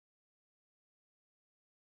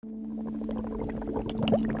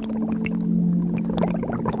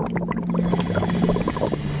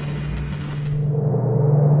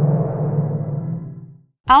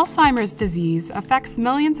Alzheimer's disease affects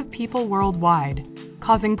millions of people worldwide,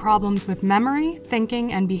 causing problems with memory,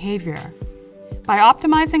 thinking, and behavior. By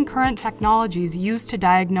optimizing current technologies used to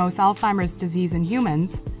diagnose Alzheimer's disease in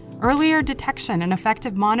humans, earlier detection and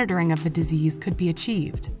effective monitoring of the disease could be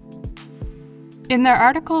achieved. In their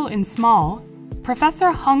article in Small,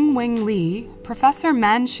 Professor Hung-Wing Lee, Professor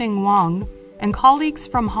Man-Xing Wang, and colleagues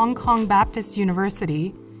from Hong Kong Baptist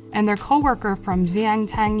University and their co-worker from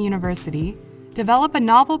Zhejiang University develop a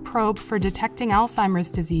novel probe for detecting Alzheimer's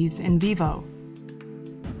disease in vivo.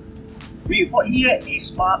 We report here a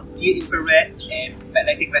smart near-infrared and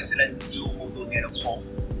magnetic resonance dual-modal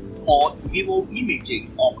nanoprobe for in vivo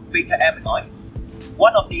imaging of beta amyloid,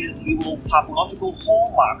 one of the neuropathological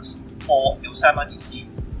hallmarks for Alzheimer's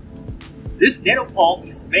disease. This nanoprobe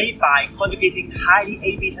is made by conjugating highly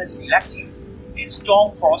A-beta selective and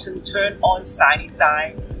strong fluorescent turn-on cyanide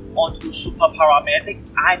dye onto superparametric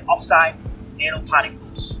iron oxide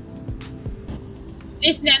nanoparticles.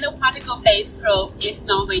 This nanoparticle-based probe is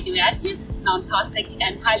non-radioactive, non-toxic,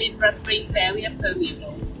 and highly blood-brain barrier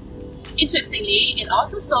permeable. Interestingly, it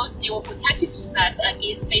also shows neuroprotective effects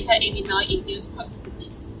against beta-amyloid-induced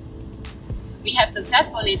toxicities. We have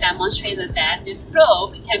successfully demonstrated that this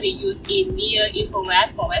probe can be used in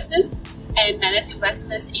near-infrared fluorescence and magnetic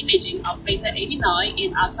resonance imaging of beta-amyloid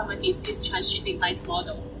in Alzheimer's disease transgenic mice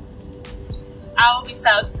model. Our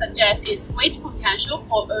results suggest its great potential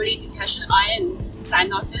for early detection and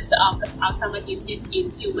diagnosis of Alzheimer's disease in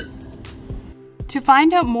humans. To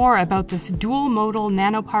find out more about this dual-modal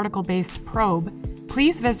nanoparticle-based probe,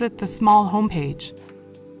 please visit the Small homepage.